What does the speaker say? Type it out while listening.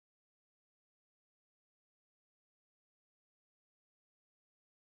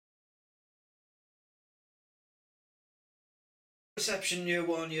Reception Year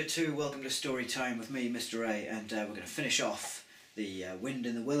 1, Year 2, welcome to Story Time with me, Mr. A, and we're going to finish off The Wind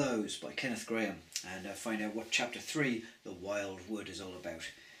in the Willows by Kenneth Graham and find out what Chapter 3, The Wild Wood, is all about.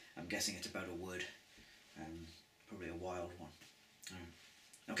 I'm guessing it's about a wood, probably a wild one.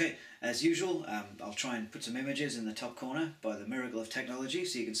 Okay, as usual, I'll try and put some images in the top corner by the miracle of technology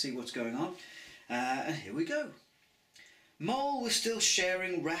so you can see what's going on. And here we go. Mole was still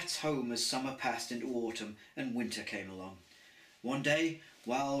sharing Rat's home as summer passed into autumn and winter came along. One day,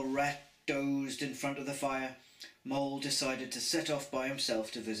 while Rat dozed in front of the fire, Mole decided to set off by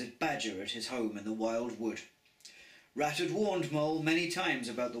himself to visit Badger at his home in the wild wood. Rat had warned Mole many times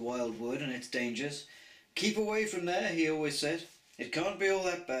about the wild wood and its dangers. "Keep away from there," he always said. "It can't be all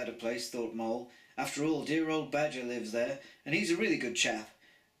that bad a place," thought Mole. "After all, dear old Badger lives there, and he's a really good chap,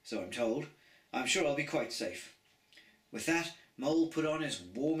 so I'm told. I'm sure I'll be quite safe." With that, Mole put on his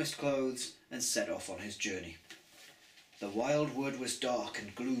warmest clothes and set off on his journey. The wild wood was dark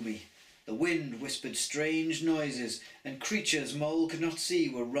and gloomy. The wind whispered strange noises, and creatures Mole could not see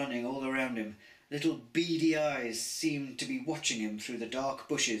were running all around him. Little beady eyes seemed to be watching him through the dark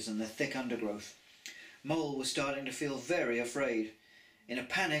bushes and the thick undergrowth. Mole was starting to feel very afraid. In a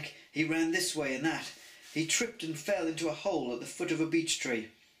panic, he ran this way and that. He tripped and fell into a hole at the foot of a beech tree.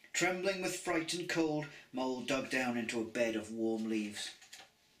 Trembling with fright and cold, Mole dug down into a bed of warm leaves.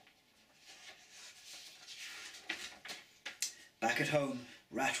 Back at home,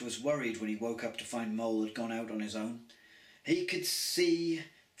 Rat was worried when he woke up to find Mole had gone out on his own. He could see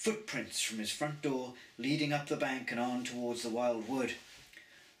footprints from his front door leading up the bank and on towards the wild wood.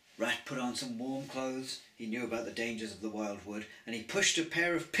 Rat put on some warm clothes. He knew about the dangers of the wild wood, and he pushed a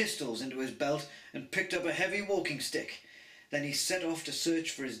pair of pistols into his belt and picked up a heavy walking stick. Then he set off to search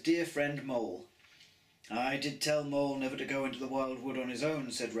for his dear friend Mole. "I did tell Mole never to go into the wild wood on his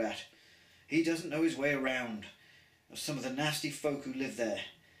own," said Rat. "He doesn't know his way around. Of some of the nasty folk who live there.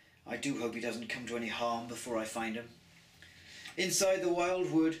 I do hope he doesn't come to any harm before I find him." Inside the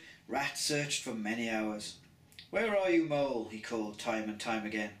wild wood, Rat searched for many hours. "Where are you, Mole?" he called time and time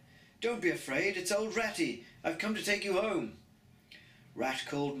again. "Don't be afraid, it's old Ratty. I've come to take you home." Rat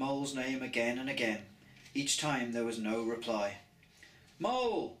called Mole's name again and again. Each time there was no reply.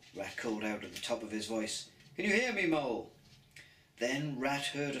 "Mole!" Rat called out at the top of his voice. "Can you hear me, Mole?" Then Rat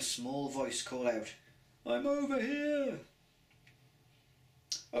heard a small voice call out, "I'm over here."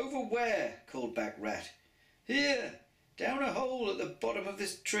 "Over where?" called back Rat. "Here, down a hole at the bottom of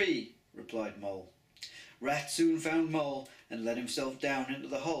this tree," replied Mole. Rat soon found Mole and let himself down into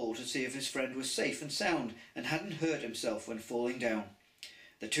the hole to see if his friend was safe and sound and hadn't hurt himself when falling down.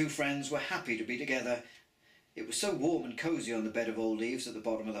 The two friends were happy to be together. It was so warm and cosy on the bed of old leaves at the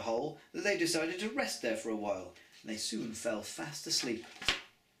bottom of the hole that they decided to rest there for a while, and they soon fell fast asleep.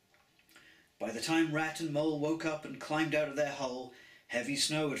 By the time Rat and Mole woke up and climbed out of their hole, heavy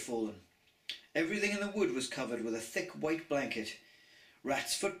snow had fallen. Everything in the wood was covered with a thick white blanket.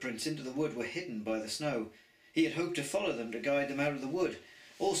 Rat's footprints into the wood were hidden by the snow. He had hoped to follow them to guide them out of the wood.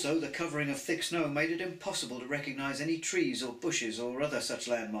 Also, the covering of thick snow made it impossible to recognize any trees or bushes or other such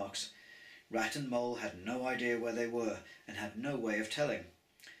landmarks. Rat and Mole had no idea where they were and had no way of telling.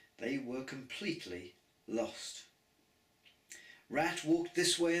 They were completely lost. Rat walked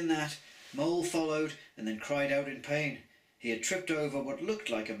this way and that. Mole followed and then cried out in pain. He had tripped over what looked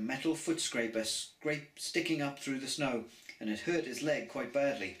like a metal foot scraper sticking up through the snow, and it hurt his leg quite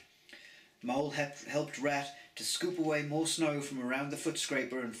badly. Mole helped Rat to scoop away more snow from around the foot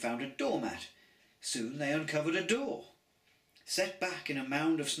scraper and found a doormat. Soon they uncovered a door, set back in a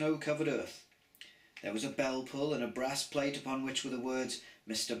mound of snow-covered earth. There was a bell pull and a brass plate upon which were the words,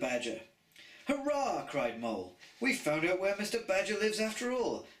 "Mr. Badger." "Hurrah!" cried Mole. "We've found out where Mr. Badger lives after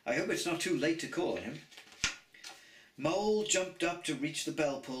all. I hope it's not too late to call on him." Mole jumped up to reach the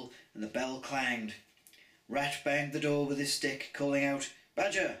bell pull, and the bell clanged. Rat banged the door with his stick, calling out,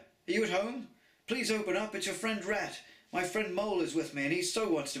 "Badger, are you at home? Please open up, it's your friend Rat. My friend Mole is with me, and he so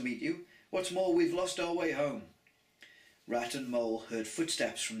wants to meet you. What's more, we've lost our way home." Rat and Mole heard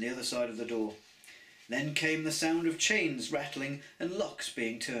footsteps from the other side of the door. Then came the sound of chains rattling and locks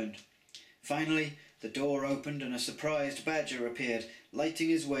being turned. Finally, the door opened and a surprised Badger appeared, lighting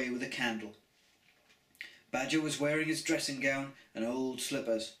his way with a candle. Badger was wearing his dressing gown and old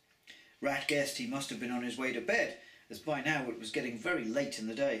slippers. Rat guessed he must have been on his way to bed, as by now it was getting very late in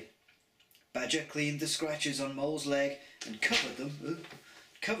the day. Badger cleaned the scratches on Mole's leg and covered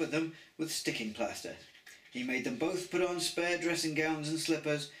them with sticking plaster. He made them both put on spare dressing gowns and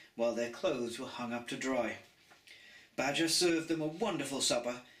slippers while their clothes were hung up to dry. Badger served them a wonderful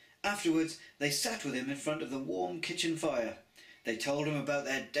supper. Afterwards, they sat with him in front of the warm kitchen fire. They told him about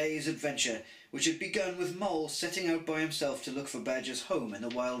their day's adventure, which had begun with Mole setting out by himself to look for Badger's home in the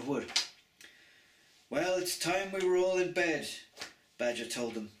wild wood. "Well, it's time we were all in bed," Badger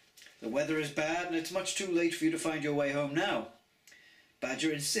told them. "The weather is bad and it's much too late for you to find your way home now."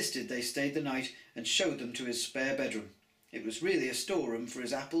 Badger insisted they stayed the night and showed them to his spare bedroom. It was really a storeroom for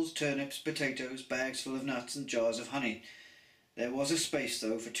his apples, turnips, potatoes, bags full of nuts and jars of honey. There was a space,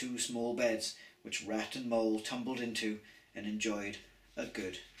 though, for 2 small beds, which Rat and Mole tumbled into and enjoyed a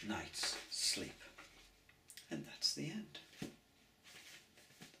good night's sleep. And that's the end. That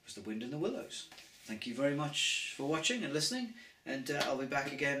was The Wind in the Willows. Thank you very much for watching and listening, and I'll be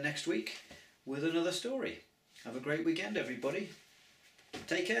back again next week with another story. Have a great weekend, everybody.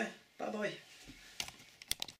 Take care. Bye-bye.